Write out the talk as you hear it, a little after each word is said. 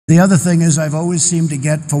The other thing is I've always seemed to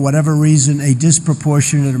get, for whatever reason, a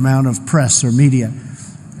disproportionate amount of press or media.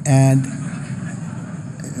 And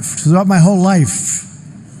throughout my whole life,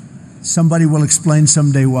 somebody will explain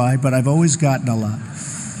someday why, but I've always gotten a lot.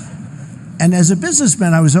 And as a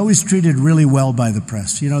businessman, I was always treated really well by the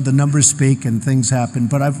press. You know, the numbers speak and things happen,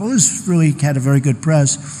 but I've always really had a very good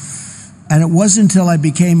press. And it wasn't until I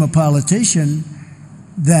became a politician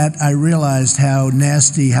that I realized how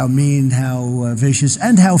nasty, how mean, how vicious,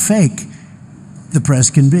 and how fake the press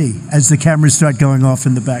can be as the cameras start going off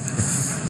in the back.